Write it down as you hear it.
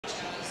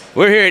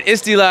We're here at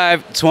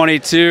ISTELive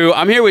 22.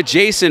 I'm here with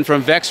Jason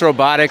from VEX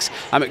Robotics.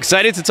 I'm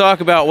excited to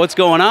talk about what's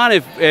going on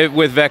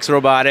with VEX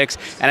Robotics.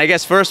 And I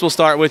guess first we'll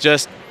start with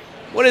just,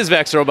 what is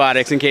VEX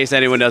Robotics in case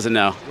anyone doesn't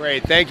know?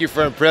 Great, thank you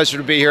for a pleasure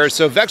to be here.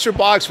 So VEX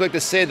Robotics, we like to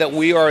say that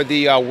we are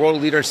the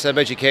world leader in STEM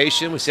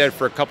education. We say it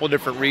for a couple of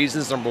different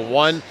reasons. Number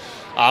one,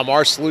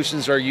 our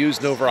solutions are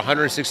used in over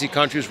 160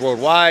 countries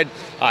worldwide.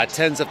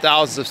 Tens of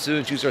thousands of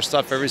students use our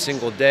stuff every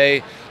single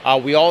day.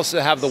 We also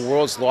have the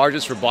world's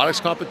largest robotics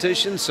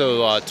competition,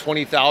 so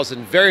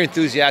 20,000 very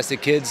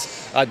enthusiastic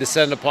kids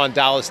descended upon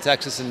Dallas,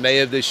 Texas in May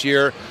of this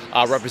year,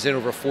 representing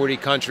over 40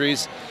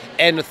 countries.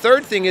 And the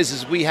third thing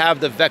is we have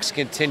the VEX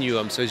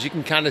Continuum. So as you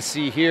can kind of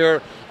see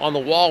here on the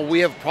wall, we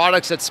have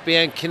products that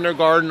span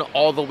kindergarten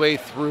all the way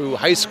through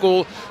high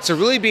school. So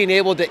really being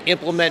able to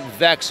implement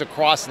VEX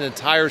across an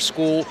entire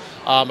school,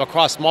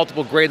 across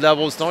multiple grade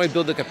levels, not only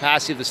build the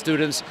capacity of the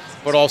students,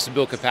 but also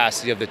build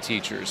capacity of the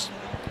teachers.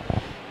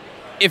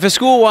 If a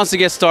school wants to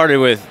get started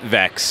with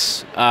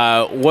VEX,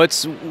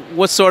 what's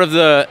sort of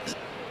the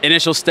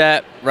initial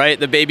step, right?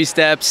 The baby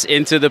steps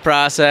into the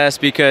process,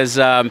 because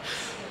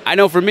I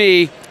know for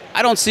me,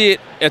 I don't see it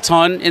a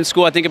ton in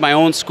school. I think in my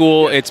own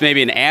school, it's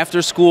maybe an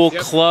after-school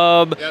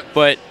club,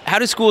 but how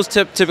do schools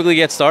typically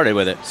get started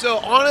with it? So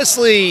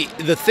honestly,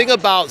 the thing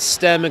about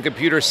STEM and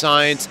computer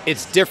science,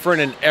 it's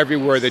different in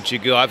everywhere that you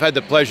go. I've had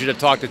the pleasure to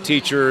talk to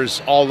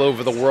teachers all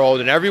over the world,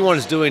 and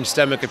everyone's doing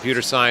STEM and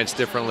computer science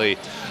differently.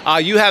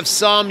 You have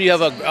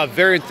a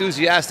very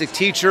enthusiastic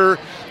teacher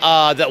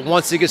that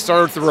wants to get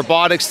started with the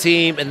robotics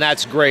team, and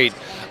that's great.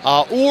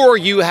 Or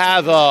you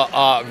have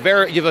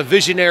a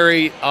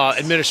visionary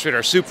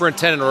administrator,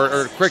 superintendent,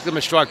 or curriculum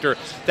instructor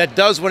that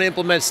does want to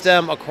implement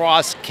STEM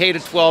across K to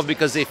 12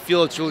 because they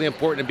feel it's really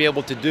important to be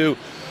able to do.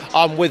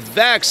 With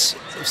VEX,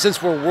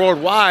 since we're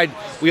worldwide,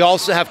 we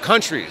also have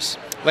countries.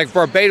 Like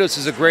Barbados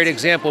is a great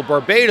example.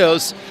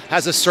 Barbados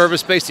has a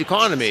service-based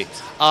economy,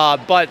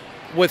 but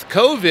with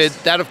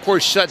COVID, that of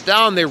course shut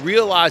down. They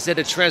realized they had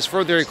to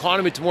transfer their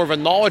economy to more of a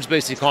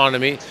knowledge-based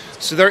economy.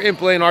 So they're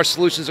implementing our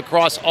solutions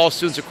across all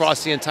students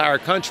across the entire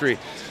country.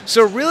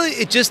 So really,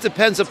 it just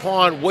depends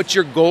upon what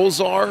your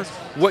goals are,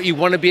 what you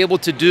want to be able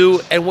to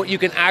do, and what you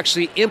can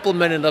actually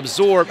implement and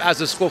absorb as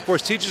a school. Of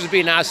course, teachers are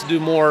being asked to do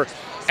more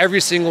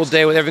every single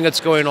day with everything that's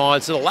going on.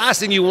 So the last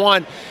thing you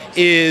want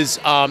is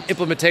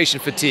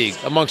implementation fatigue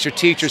amongst your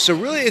teachers. So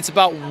really, it's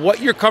about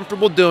what you're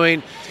comfortable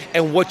doing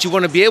and what you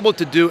want to be able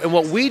to do. And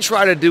what we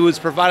try to do is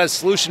provide a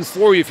solution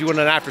for you. If you want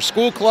an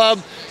after-school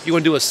club, you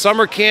want to do a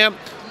summer camp,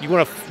 you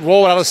want to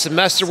roll out a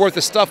semester worth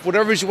of stuff,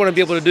 whatever it is you want to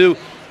be able to do,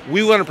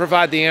 we want to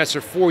provide the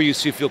answer for you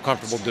so you feel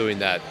comfortable doing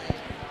that.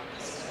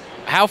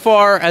 How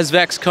far has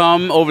VEX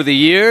come over the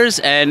years,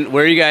 and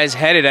where are you guys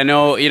headed? I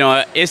know,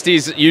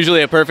 ISTE's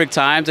usually a perfect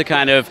time to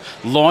kind of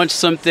launch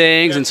some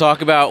things and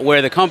talk about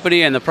where the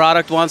company and the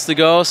product wants to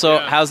go. So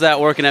how's that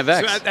working at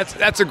VEX? So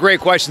that's a great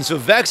question. So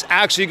VEX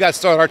actually got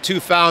started, our two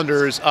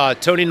founders,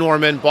 Tony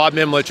Norman, Bob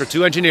Mimlich, are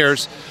two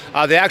engineers.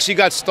 They actually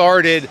got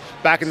started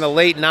back in the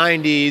late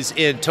 90s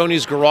in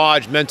Tony's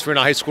garage mentoring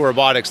a high school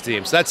robotics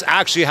team. So that's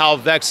actually how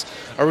VEX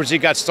originally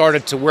got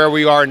started to where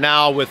we are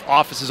now with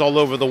offices all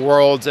over the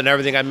world and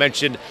everything I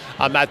mentioned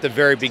at the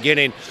very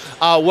beginning.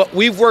 What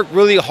we've worked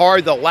really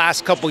hard the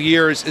last couple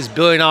years is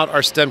building out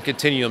our STEM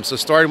continuum. So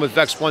starting with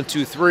VEX 1,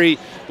 2, 3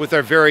 with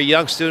our very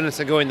young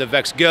students and going to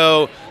VEX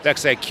Go,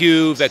 VEX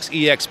IQ, VEX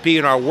EXP,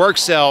 and our work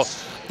cell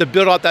to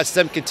build out that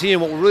STEM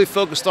continuum. What we're really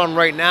focused on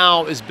right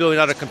now is building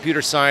out a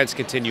computer science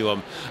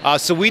continuum.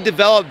 So we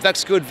developed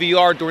VEX Code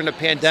VR during the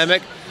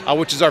pandemic,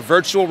 which is our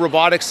virtual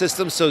robotics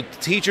system, so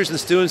teachers and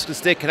students can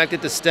stay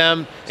connected to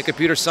STEM and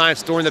computer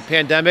science during the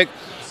pandemic.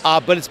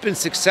 But it's been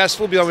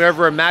successful beyond what we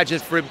ever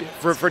imagined for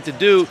it to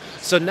do.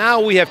 So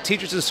now we have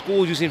teachers in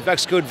schools using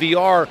VEX Code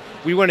VR.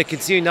 We want to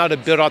continue now to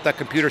build out that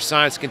computer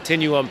science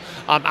continuum.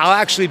 I'll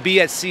actually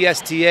be at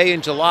CSTA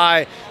in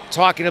July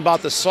talking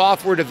about the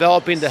software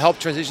developing to help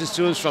transition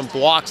students from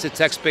blocks to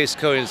text-based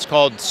coding. It's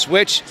called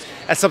Switch.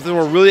 That's something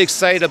we're really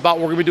excited about.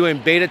 We're going to be doing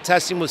beta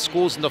testing with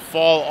schools in the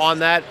fall on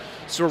that.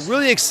 So we're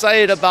really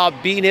excited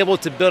about being able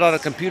to build out a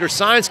computer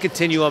science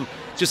continuum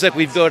just like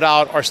we've built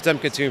out our STEM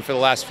continuum for the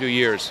last few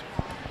years.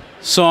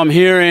 So I'm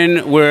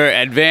hearing we're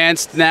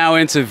advanced now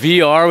into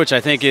VR, which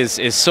I think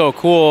is so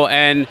cool.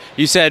 And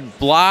you said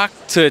block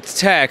to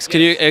text.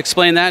 Can you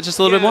explain that just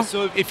a little bit more?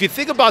 So if you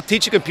think about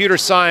teaching computer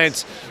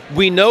science,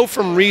 we know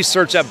from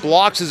research that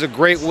blocks is a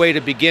great way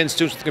to begin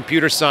students with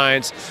computer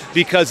science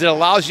because it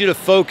allows you to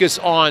focus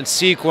on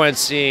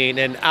sequencing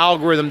and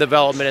algorithm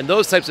development and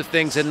those types of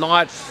things, and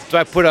not do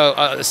I put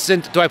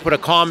a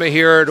comma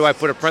here, do I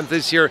put a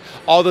parenthesis here,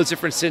 all those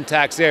different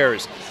syntax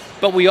errors.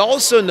 But we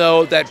also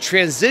know that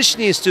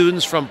transitioning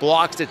students from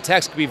blocks to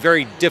text can be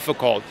very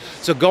difficult.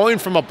 So going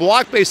from a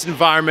block-based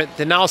environment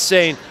to now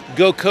saying,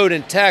 go code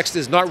in text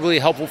is not really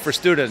helpful for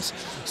students.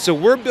 So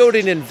we're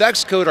building in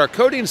VEX Code, our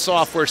coding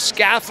software,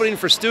 scaffolding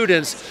for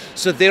students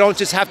so they don't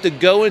just have to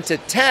go into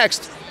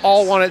text,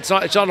 all on it.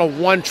 It's not a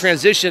one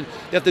transition.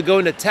 You have to go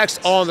into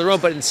text all on their own,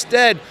 but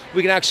instead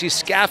we can actually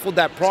scaffold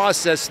that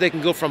process so they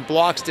can go from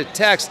blocks to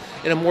text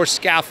in a more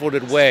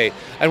scaffolded way.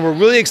 And we're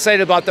really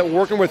excited about that,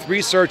 working with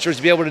researchers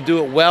to be able to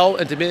do it well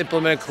and to be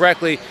implemented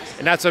correctly.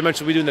 And that's what I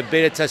mentioned we'll be doing the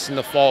beta test in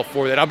the fall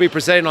for that. I'll be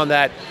presenting on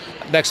that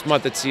next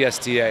month at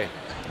CSTA.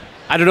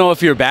 I don't know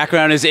if your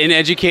background is in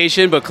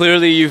education, but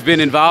clearly you've been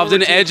involved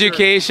in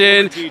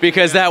education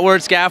because that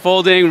word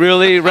scaffolding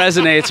really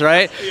resonates,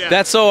 right? Yeah.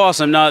 That's so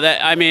awesome. No,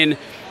 I mean,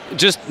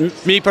 just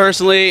me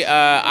personally,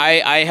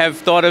 I have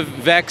thought of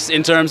VEX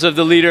in terms of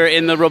the leader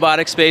in the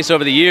robotic space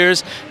over the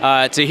years.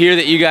 To hear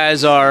that you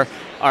guys are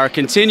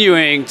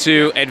continuing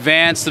to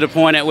advance to the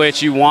point at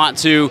which you want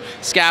to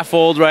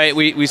scaffold, right?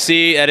 We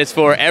see that it's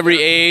for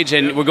every age,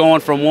 and we're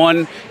going from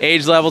one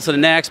age level to the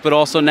next, but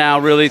also now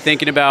really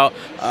thinking about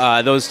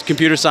those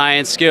computer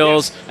science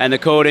skills and the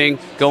coding,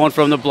 going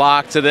from the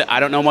block to the, I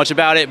don't know much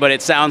about it, but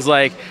it sounds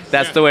like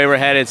that's the way we're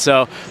headed.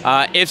 So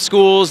if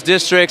schools,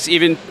 districts,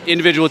 even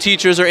individual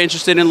teachers are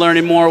interested in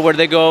learning more, where do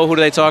they go? Who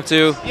do they talk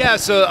to? Yeah,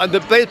 so the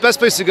best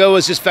place to go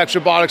is just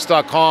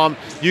vexrobotics.com.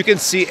 You can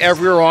see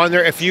everywhere on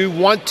there. If you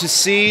want to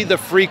see the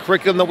free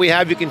curriculum that we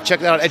have, you can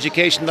check that out at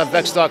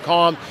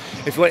education.vex.com.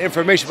 If you want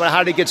information about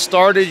how to get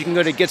started, you can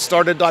go to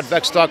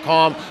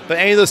getstarted.vex.com. But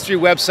any of those three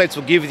websites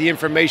will give you the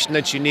information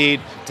that you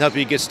need to help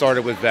you get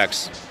started with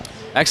VEX.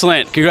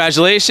 Excellent.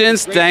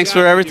 Congratulations. Great Thanks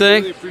job. for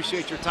everything. Really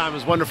appreciate your time. It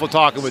was wonderful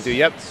talking with you.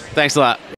 Yep. Thanks a lot.